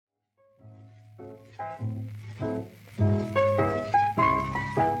No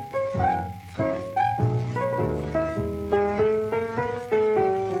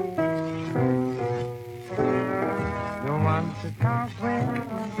one to talk with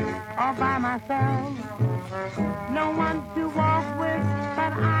all by myself. No one to walk with,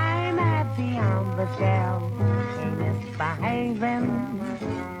 but I'm happy on the shelf. Misbehaving,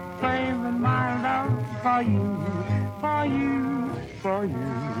 saving my love for you, for you, for you,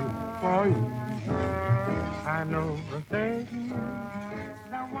 for you. I know the thing,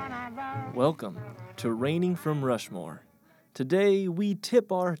 the one I love. Welcome to Reigning from Rushmore. Today we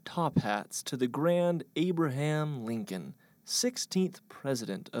tip our top hats to the grand Abraham Lincoln, 16th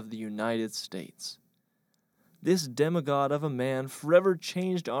President of the United States. This demigod of a man forever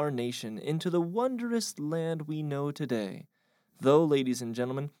changed our nation into the wondrous land we know today. Though, ladies and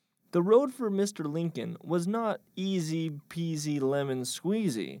gentlemen, the road for Mr. Lincoln was not easy peasy lemon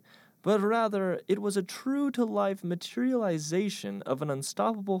squeezy, but rather it was a true-to-life materialization of an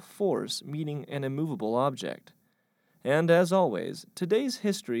unstoppable force meeting an immovable object. And as always, today's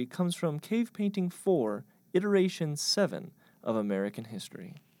history comes from Cave Painting 4, Iteration 7 of American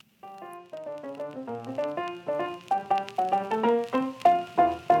History.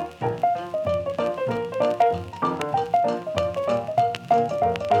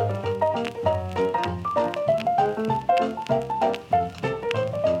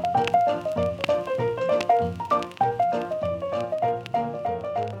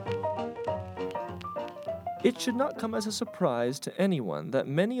 It should not come as a surprise to anyone that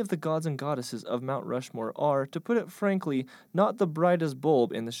many of the gods and goddesses of Mount Rushmore are, to put it frankly, not the brightest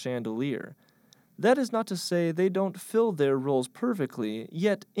bulb in the chandelier. That is not to say they don't fill their roles perfectly,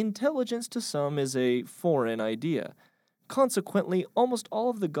 yet intelligence to some is a foreign idea. Consequently, almost all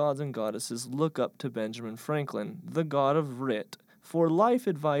of the gods and goddesses look up to Benjamin Franklin, the god of writ, for life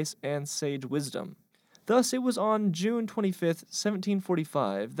advice and sage wisdom. Thus, it was on June 25,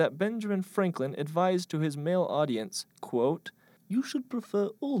 1745, that Benjamin Franklin advised to his male audience, quote, "You should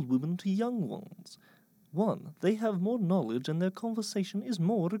prefer old women to young ones. 1. They have more knowledge and their conversation is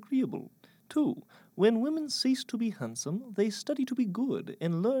more agreeable. 2. When women cease to be handsome, they study to be good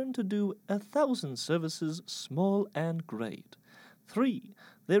and learn to do 1,000 services, small and great. 3.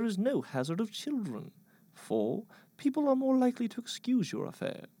 There is no hazard of children. 4. People are more likely to excuse your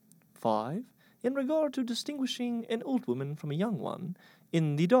affair. 5. In regard to distinguishing an old woman from a young one,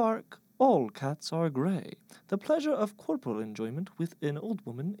 in the dark, all cats are gray. The pleasure of corporal enjoyment with an old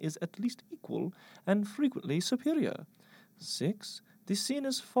woman is at least equal and frequently superior. 6. The sin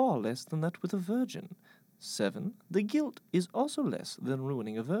is far less than that with a virgin. 7. The guilt is also less than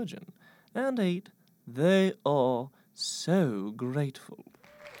ruining a virgin. And 8. They are so grateful."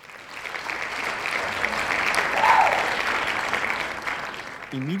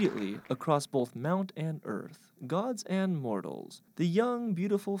 Immediately, across both mount and earth, gods and mortals, the young,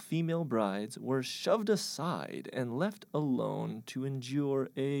 beautiful female brides were shoved aside and left alone to endure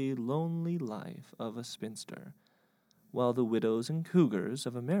a lonely life of a spinster, while the widows and cougars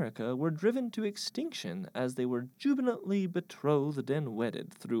of America were driven to extinction as they were jubilantly betrothed and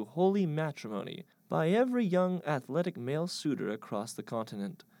wedded through holy matrimony by every young athletic male suitor across the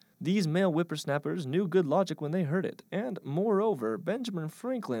continent. These male whippersnappers knew good logic when they heard it, and, moreover, Benjamin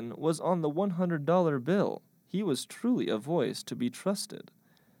Franklin was on the $100 bill. He was truly a voice to be trusted.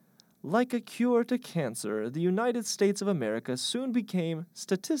 Like a cure to cancer, the United States of America soon became,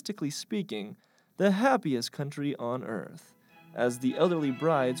 statistically speaking, the happiest country on earth. As the elderly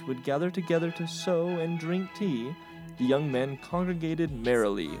brides would gather together to sew and drink tea, the young men congregated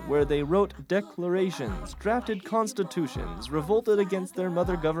merrily, where they wrote declarations, drafted constitutions, revolted against their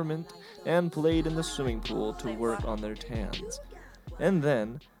mother government, and played in the swimming pool to work on their tans. And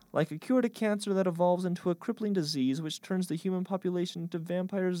then, like a cure to cancer that evolves into a crippling disease which turns the human population into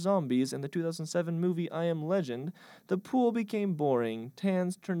vampire zombies in the 2007 movie I Am Legend, the pool became boring,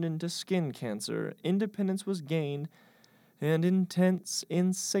 tans turned into skin cancer, independence was gained, and intense,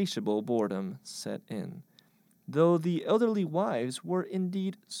 insatiable boredom set in. Though the elderly wives were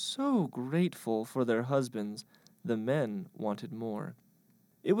indeed so grateful for their husbands, the men wanted more.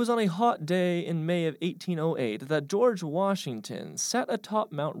 It was on a hot day in May of 1808 that George Washington sat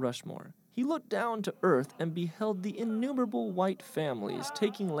atop Mount Rushmore. He looked down to earth and beheld the innumerable white families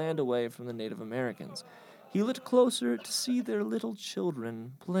taking land away from the Native Americans. He looked closer to see their little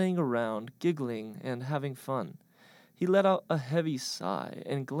children playing around, giggling, and having fun. He let out a heavy sigh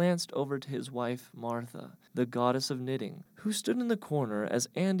and glanced over to his wife, Martha, the goddess of knitting, who stood in the corner as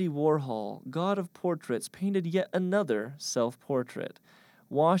Andy Warhol, god of portraits, painted yet another self-portrait.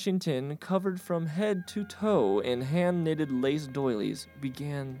 Washington, covered from head to toe in hand-knitted lace doilies,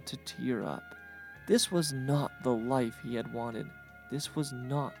 began to tear up. This was not the life he had wanted. This was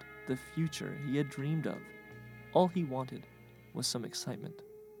not the future he had dreamed of. All he wanted was some excitement.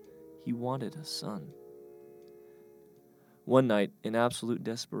 He wanted a son. One night, in absolute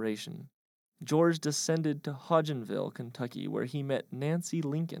desperation, George descended to Hodgenville, Kentucky, where he met Nancy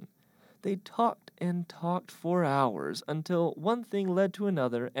Lincoln. They talked and talked for hours until one thing led to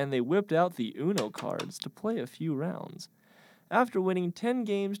another, and they whipped out the Uno cards to play a few rounds. After winning 10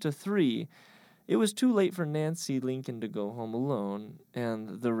 games to 3, it was too late for Nancy Lincoln to go home alone,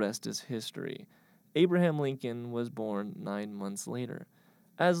 and the rest is history. Abraham Lincoln was born 9 months later.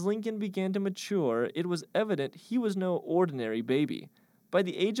 As Lincoln began to mature, it was evident he was no ordinary baby. By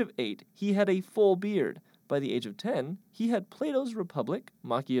the age of 8, he had a full beard. By the age of 10, he had Plato's Republic,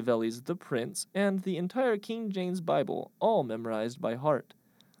 Machiavelli's The Prince, and the entire King James Bible, all memorized by heart.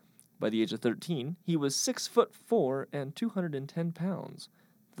 By the age of 13, he was 6'4" and 210 pounds.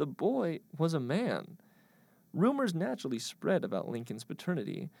 The boy was a man. Rumors naturally spread about Lincoln's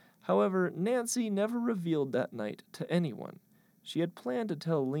paternity. However, Nancy never revealed that night to anyone. She had planned to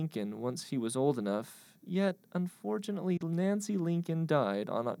tell Lincoln once he was old enough, yet unfortunately Nancy Lincoln died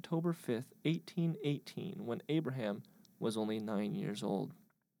on October 5, 1818, when Abraham was only 9 years old.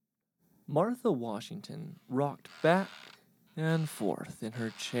 Martha Washington rocked back and forth in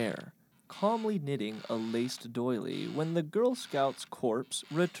her chair, calmly knitting a laced doily when the Girl Scouts Corps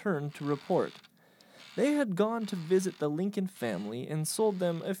returned to report. They had gone to visit the Lincoln family and sold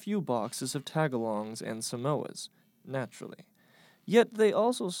them a few boxes of tagalongs and Samoas, naturally. Yet they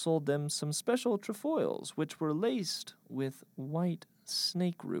also sold them some special trefoils, which were laced with white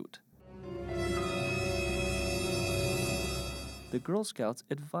snake root. The Girl Scouts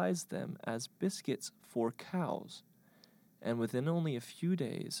advised them as biscuits for cows, and within only a few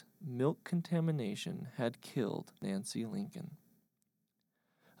days, milk contamination had killed Nancy Lincoln.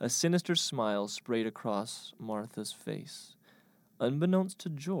 A sinister smile sprayed across Martha's face. Unbeknownst to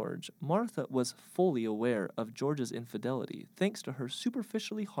George, Martha was fully aware of George's infidelity thanks to her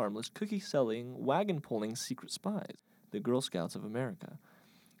superficially harmless cookie-selling, wagon-pulling secret spies, the Girl Scouts of America,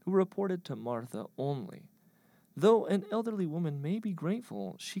 who reported to Martha only. Though an elderly woman may be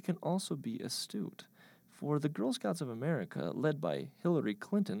grateful, she can also be astute, for the Girl Scouts of America, led by Hillary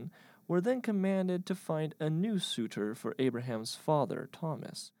Clinton, were then commanded to find a new suitor for Abraham's father,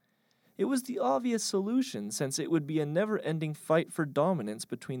 Thomas. It was the obvious solution, since it would be a never-ending fight for dominance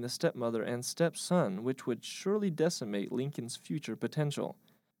between the stepmother and stepson, which would surely decimate Lincoln's future potential.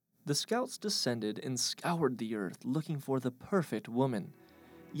 The Scouts descended and scoured the earth looking for the perfect woman.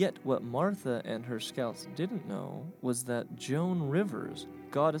 Yet what Martha and her Scouts didn't know was that Joan Rivers,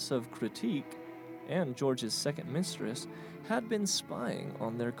 goddess of critique, and George's second mistress, had been spying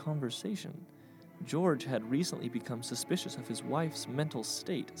on their conversation. George had recently become suspicious of his wife's mental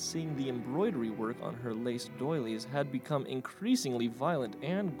state, seeing the embroidery work on her laced doilies had become increasingly violent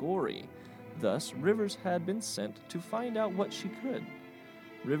and gory. Thus, Rivers had been sent to find out what she could.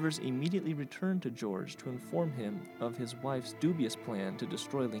 Rivers immediately returned to George to inform him of his wife's dubious plan to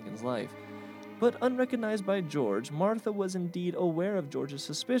destroy Lincoln's life. But unrecognized by George, Martha was indeed aware of George's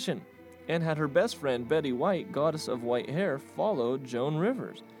suspicion, and had her best friend Betty White, goddess of white hair, followed Joan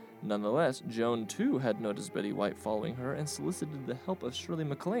Rivers. Nonetheless, Joan too had noticed Betty White following her and solicited the help of Shirley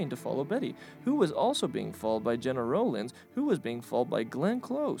MacLaine to follow Betty, who was also being followed by Jenna Rowlands, who was being followed by Glenn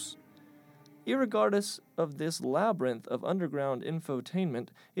Close. Irregardless of this labyrinth of underground infotainment,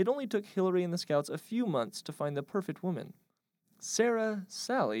 it only took Hillary and the Scouts a few months to find the perfect woman. Sarah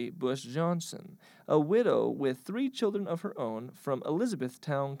Sally Bush Johnson, a widow with 3 children of her own from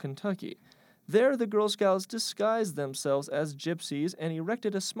Elizabethtown, Kentucky. There, the Girl Scouts disguised themselves as gypsies and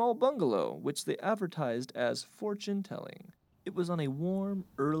erected a small bungalow, which they advertised as fortune-telling. It was on a warm,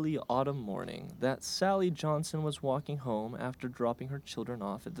 early autumn morning that Sally Johnson was walking home after dropping her children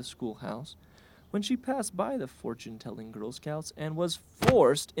off at the schoolhouse, when she passed by the fortune-telling Girl Scouts and was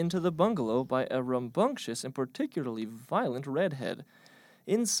forced into the bungalow by a rambunctious and particularly violent redhead.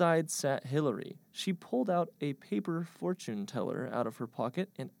 Inside sat Hillary. She pulled out a paper fortune-teller out of her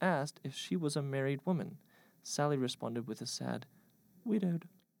pocket and asked if she was a married woman. Sally responded with a sad, "Widowed."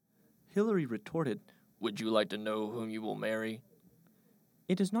 Hillary retorted, "Would you like to know whom you will marry?"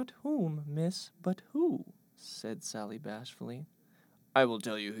 "It is not whom, miss, but who," said Sally bashfully. "I will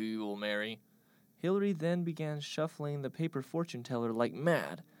tell you who you will marry." Hillary then began shuffling the paper fortune-teller like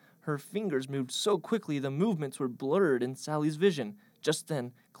mad. Her fingers moved so quickly the movements were blurred in Sally's vision. Just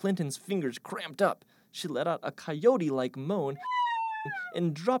then, Clinton's fingers cramped up. She let out a coyote-like moan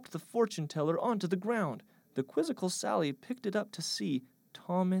and dropped the fortune-teller onto the ground. The quizzical Sally picked it up to see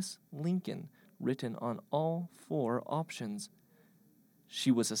Thomas Lincoln written on all 4 options. She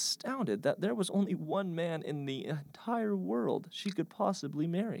was astounded that there was only one man in the entire world she could possibly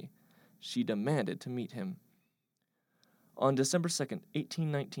marry. She demanded to meet him. On December 2nd,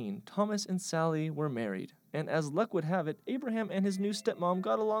 1819, Thomas and Sally were married, and as luck would have it, Abraham and his new stepmom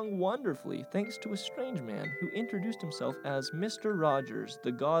got along wonderfully thanks to a strange man who introduced himself as Mr. Rogers,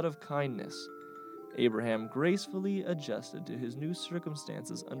 the god of kindness. Abraham gracefully adjusted to his new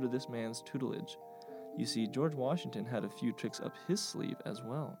circumstances under this man's tutelage. You see, George Washington had a few tricks up his sleeve as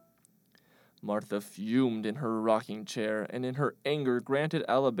well. Martha fumed in her rocking chair, and in her anger granted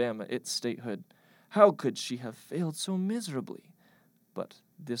Alabama its statehood. How could she have failed so miserably? But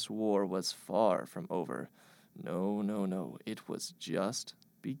this war was far from over. No, it was just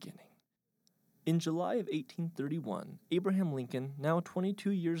beginning. In July of 1831, Abraham Lincoln, now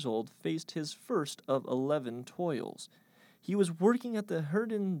 22 years old, faced his first of 11 toils. He was working at the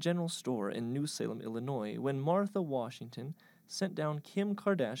Herndon General Store in New Salem, Illinois, when Martha Washington sent down Kim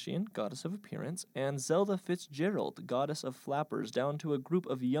Kardashian, goddess of appearance, and Zelda Fitzgerald, goddess of flappers, down to a group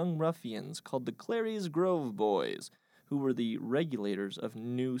of young ruffians called the Clary's Grove Boys, who were the regulators of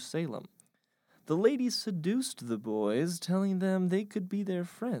New Salem. The ladies seduced the boys, telling them they could be their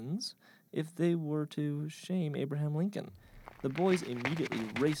friends if they were to shame Abraham Lincoln. The boys immediately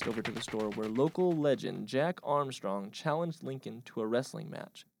raced over to the store where local legend Jack Armstrong challenged Lincoln to a wrestling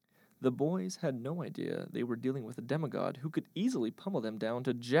match. The boys had no idea they were dealing with a demigod who could easily pummel them down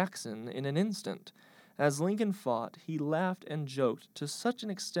to Jackson in an instant. As Lincoln fought, he laughed and joked to such an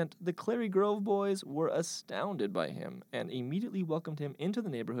extent the Clary Grove boys were astounded by him and immediately welcomed him into the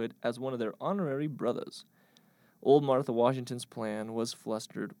neighborhood as one of their honorary brothers. Old Martha Washington's plan was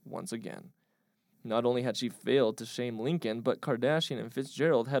flustered once again. Not only had she failed to shame Lincoln, but Kardashian and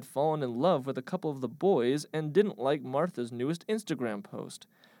Fitzgerald had fallen in love with a couple of the boys and didn't like Martha's newest Instagram post.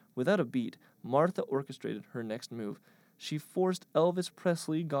 Without a beat, Martha orchestrated her next move. She forced Elvis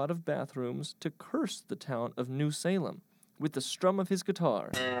Presley, god of bathrooms, to curse the town of New Salem with the strum of his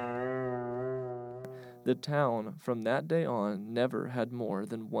guitar. The town, from that day on, never had more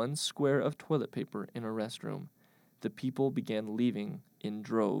than 1 square of toilet paper in a restroom. The people began leaving in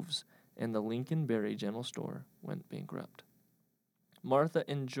droves, and the Lincoln Berry General Store went bankrupt. Martha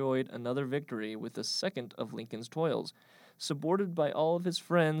enjoyed another victory with the second of Lincoln's toils. Supported by all of his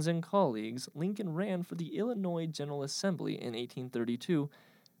friends and colleagues, Lincoln ran for the Illinois General Assembly in 1832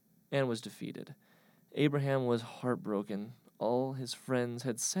 and was defeated. Abraham was heartbroken. All his friends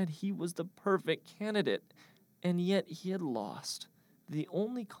had said he was the perfect candidate, and yet he had lost. The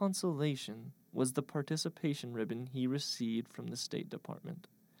only consolation was the participation ribbon he received from the State Department.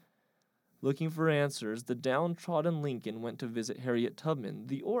 Looking for answers, the downtrodden Lincoln went to visit Harriet Tubman,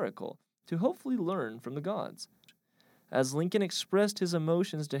 the oracle, to hopefully learn from the gods. As Lincoln expressed his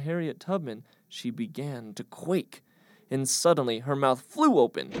emotions to Harriet Tubman, she began to quake, and suddenly her mouth flew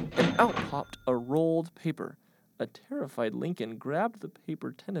open, and out popped a rolled paper. A terrified Lincoln grabbed the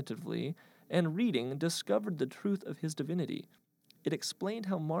paper tentatively, and reading, discovered the truth of his divinity. It explained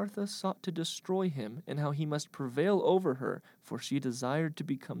how Martha sought to destroy him and how he must prevail over her, for she desired to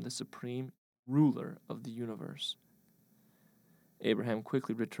become the supreme ruler of the universe. Abraham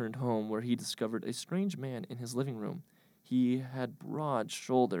quickly returned home, where he discovered a strange man in his living room. He had broad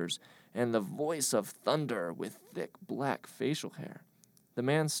shoulders and the voice of thunder with thick black facial hair. The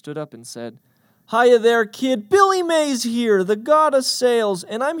man stood up and said, "Hiya there, kid. Billy Mays here, the god of sales,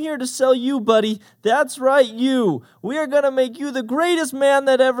 and I'm here to sell you, buddy. That's right, you. We are going to make you the greatest man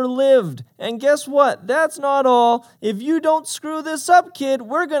that ever lived. And guess what? That's not all. If you don't screw this up, kid,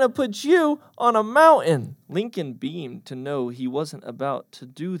 we're going to put you on a mountain." Lincoln beamed to know he wasn't about to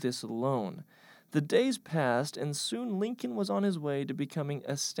do this alone. The days passed, and soon Lincoln was on his way to becoming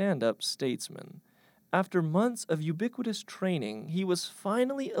a stand-up statesman. After months of ubiquitous training, he was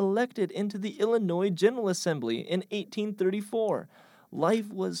finally elected into the Illinois General Assembly in 1834.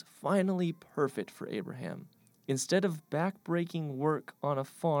 Life was finally perfect for Abraham. Instead of back-breaking work on a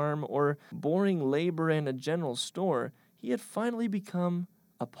farm or boring labor in a general store, he had finally become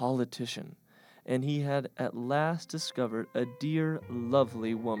a politician. And he had at last discovered a dear,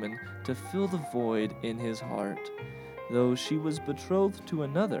 lovely woman to fill the void in his heart. Though she was betrothed to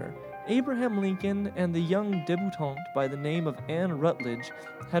another, Abraham Lincoln and the young debutante by the name of Anne Rutledge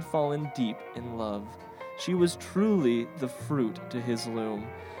had fallen deep in love. She was truly the fruit to his loom.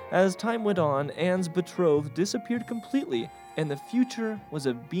 As time went on, Anne's betrothed disappeared completely, and the future was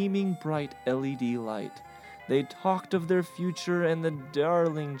a beaming bright LED light. They talked of their future and the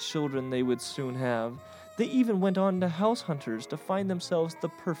darling children they would soon have. They even went on to house hunters to find themselves the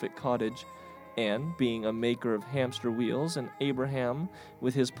perfect cottage. Anne, being a maker of hamster wheels, and Abraham,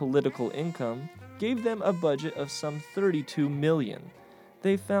 with his political income, gave them a budget of some $32 million.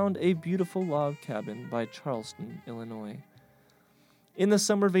 they found a beautiful log cabin by Charleston, Illinois. In the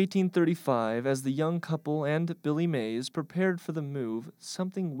summer of 1835, as the young couple and Billy Mays prepared for the move,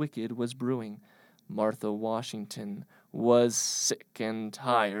 something wicked was brewing. Martha Washington was sick and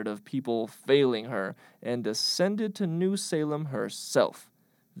tired of people failing her and descended to New Salem herself.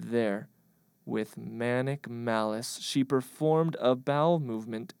 There, with manic malice, she performed a bowel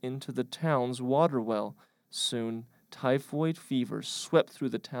movement into the town's water well. Soon, typhoid fever swept through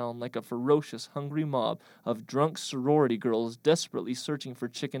the town like a ferocious, hungry mob of drunk sorority girls desperately searching for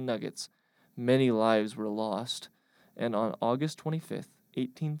chicken nuggets. Many lives were lost, and on August 25th,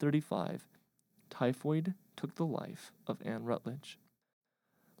 1835, typhoid took the life of Anne Rutledge.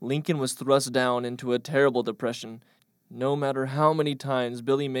 Lincoln was thrust down into a terrible depression. No matter how many times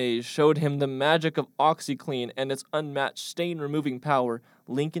Billy Mays showed him the magic of OxyClean and its unmatched stain-removing power,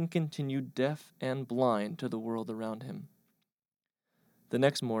 Lincoln continued deaf and blind to the world around him. The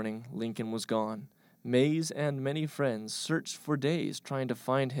next morning, Lincoln was gone. Mays and many friends searched for days trying to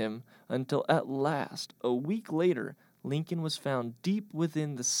find him until at last, a week later, Lincoln was found deep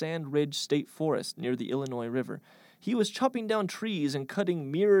within the Sand Ridge State Forest near the Illinois River. He was chopping down trees and cutting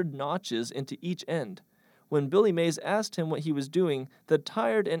mirrored notches into each end. When Billy Mays asked him what he was doing, the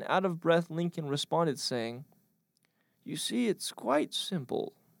tired and out-of-breath Lincoln responded saying, "You see, it's quite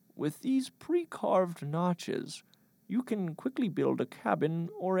simple. With these pre-carved notches, you can quickly build a cabin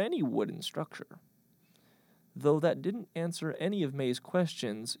or any wooden structure." Though that didn't answer any of Mays'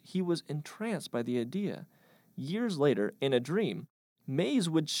 questions, he was entranced by the idea. Years later, in a dream, Mays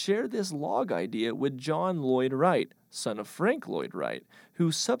would share this log idea with John Lloyd Wright, son of Frank Lloyd Wright,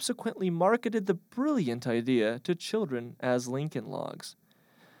 who subsequently marketed the brilliant idea to children as Lincoln Logs.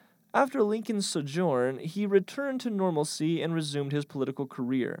 After Lincoln's sojourn, he returned to normalcy and resumed his political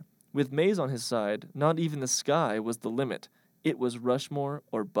career. With Mays on his side, not even the sky was the limit. It was Rushmore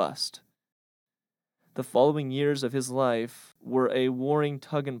or bust. The following years of his life were a warring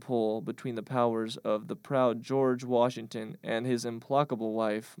tug and pull between the powers of the proud George Washington and his implacable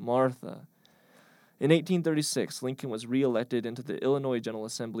wife, Martha. In 1836, Lincoln was re-elected into the Illinois General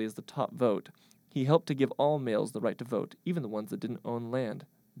Assembly as the top vote. He helped to give all males the right to vote, even the ones that didn't own land.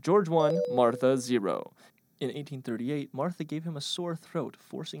 George won, Martha 0. In 1838, Martha gave him a sore throat,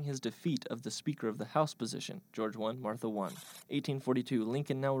 forcing his defeat of the Speaker of the House position. George won, Martha won. 1842,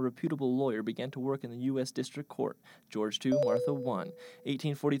 Lincoln, now a reputable lawyer, began to work in the U.S. District Court. George 2, Martha 1.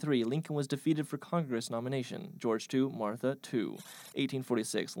 1843, Lincoln was defeated for Congress nomination. George 2, Martha 2.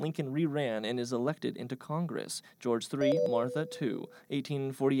 1846, Lincoln re-ran and is elected into Congress. George 3, Martha 2.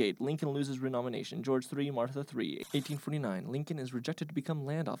 1848, Lincoln loses renomination. George 3, Martha 3. 1849, Lincoln is rejected to become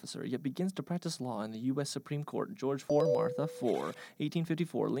land officer, yet begins to practice law in the U.S. Supreme Court. George 4, Martha 4.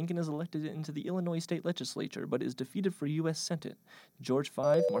 1854, Lincoln is elected into the Illinois State Legislature, but is defeated for U.S. Senate. George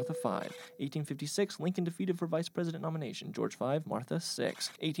 5, Martha 5. 1856, Lincoln defeated for Vice President nomination. George 5, Martha 6.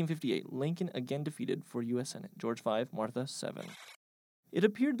 1858, Lincoln again defeated for U.S. Senate. George 5, Martha 7. It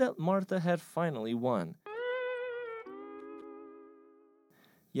appeared that Martha had finally won.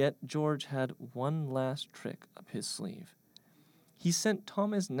 Yet George had one last trick up his sleeve. He sent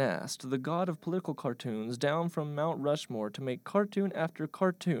Thomas Nast, the god of political cartoons, down from Mount Rushmore to make cartoon after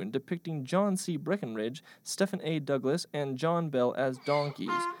cartoon depicting John C. Breckinridge, Stephen A. Douglas, and John Bell as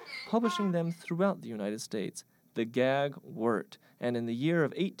donkeys, publishing them throughout the United States. The gag worked, and in the year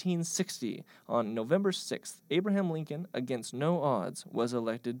of 1860, on November 6th, Abraham Lincoln, against no odds, was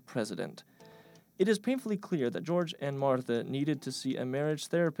elected president. It is painfully clear that George and Martha needed to see a marriage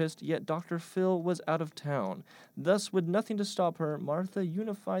therapist, yet Dr. Phil was out of town. Thus, with nothing to stop her, Martha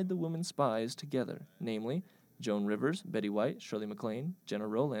unified the women spies together, namely Joan Rivers, Betty White, Shirley MacLaine, Jenna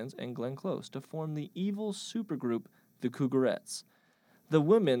Rowlands, and Glenn Close, to form the evil supergroup, the Cougarettes. The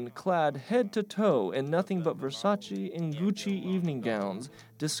women, clad head to toe in nothing but Versace and Gucci evening gowns,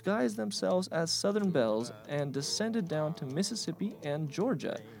 disguised themselves as Southern belles and descended down to Mississippi and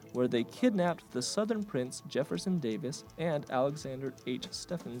Georgia, where they kidnapped the Southern Prince Jefferson Davis and Alexander H.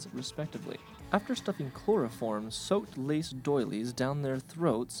 Stephens, respectively. After stuffing chloroform-soaked lace doilies down their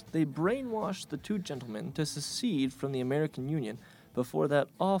throats, they brainwashed the two gentlemen to secede from the American Union before that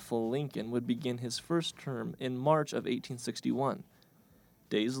awful Lincoln would begin his first term in March of 1861.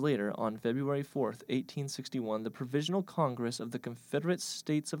 Days later, on February 4th, 1861, the Provisional Congress of the Confederate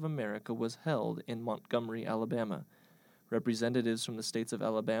States of America was held in Montgomery, Alabama. Representatives from the states of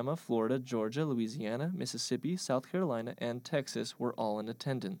Alabama, Florida, Georgia, Louisiana, Mississippi, South Carolina, and Texas were all in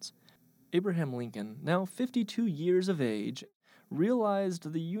attendance. Abraham Lincoln, now 52 years of age,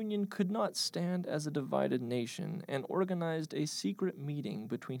 realized the Union could not stand as a divided nation and organized a secret meeting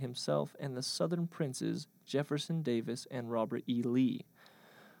between himself and the Southern princes Jefferson Davis and Robert E. Lee.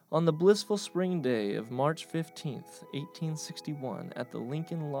 On the blissful spring day of March 15th, 1861, at the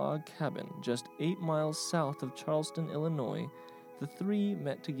Lincoln Log Cabin, just 8 miles south of Charleston, Illinois, the three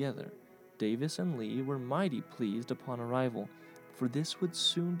met together. Davis and Lee were mighty pleased upon arrival, for this would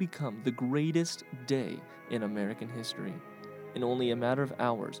soon become the greatest day in American history. In only a matter of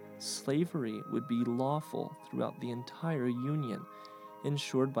hours, slavery would be lawful throughout the entire Union,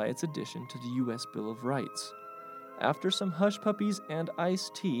 ensured by its addition to the U.S. Bill of Rights. After some hush puppies and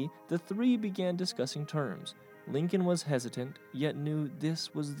iced tea, the three began discussing terms. Lincoln was hesitant, yet knew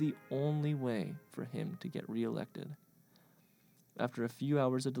this was the only way for him to get reelected. After a few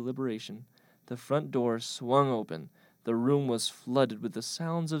hours of deliberation, the front door swung open. The room was flooded with the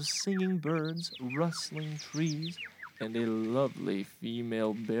sounds of singing birds, rustling trees, and a lovely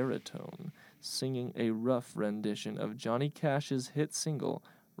female baritone singing a rough rendition of Johnny Cash's hit single,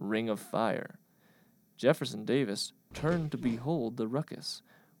 Ring of Fire. Jefferson Davis turned to behold the ruckus.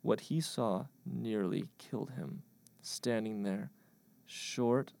 What he saw nearly killed him. Standing there,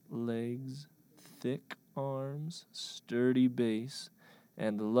 short legs, thick arms, sturdy base,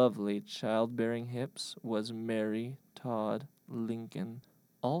 and lovely childbearing hips, was Mary Todd Lincoln.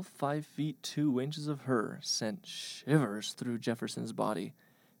 All 5 feet 2 inches of her sent shivers through Jefferson's body.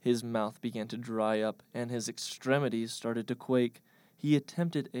 His mouth began to dry up, and his extremities started to quake. He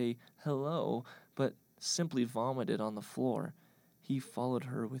attempted a hello, but simply vomited on the floor. He followed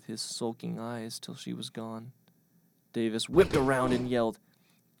her with his sulking eyes till she was gone. Davis whipped around and yelled,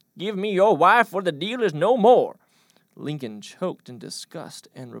 "Give me your wife, or the deal is no more." Lincoln choked in disgust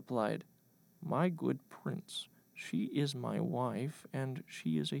and replied, "My good prince, she is my wife, and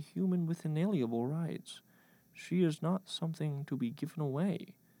she is a human with inalienable rights. She is not something to be given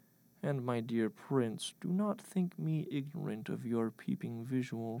away. And, my dear prince, do not think me ignorant of your peeping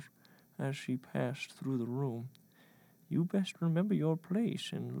visuals as she passed through the room. You best remember your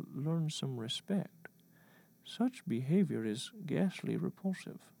place and learn some respect. Such behavior is ghastly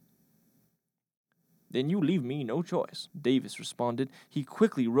repulsive." "Then you leave me no choice," Davis responded. He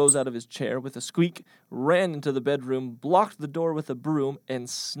quickly rose out of his chair with a squeak, ran into the bedroom, blocked the door with a broom, and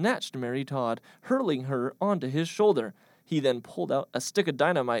snatched Mary Todd, hurling her onto his shoulder. He then pulled out a stick of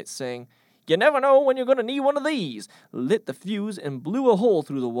dynamite, saying, "You never know when you're going to need one of these," lit the fuse, and blew a hole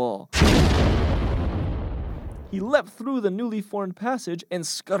through the wall. He leapt through the newly formed passage and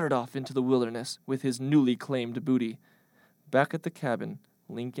scuttered off into the wilderness with his newly claimed booty. Back at the cabin,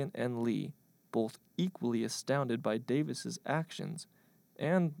 Lincoln and Lee, both equally astounded by Davis's actions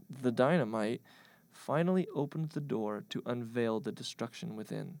and the dynamite, finally opened the door to unveil the destruction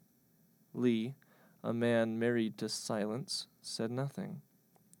within. Lee, a man married to silence, said nothing.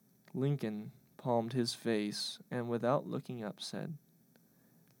 Lincoln palmed his face and, without looking up, said,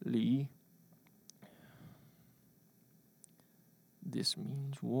 "Lee, this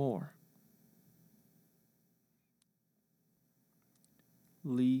means war."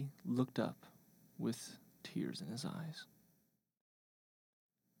 Lee looked up with tears in his eyes.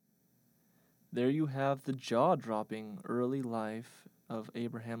 There you have the jaw-dropping early life of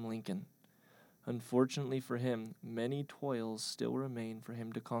Abraham Lincoln. Unfortunately for him, many toils still remain for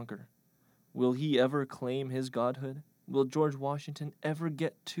him to conquer. Will he ever claim his godhood? Will George Washington ever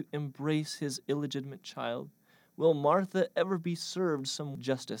get to embrace his illegitimate child? Will Martha ever be served some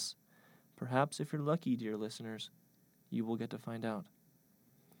justice? Perhaps if you're lucky, dear listeners, you will get to find out.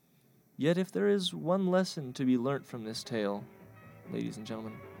 Yet if there is one lesson to be learnt from this tale, ladies and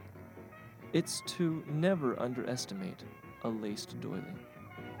gentlemen, it's to never underestimate a laced doily.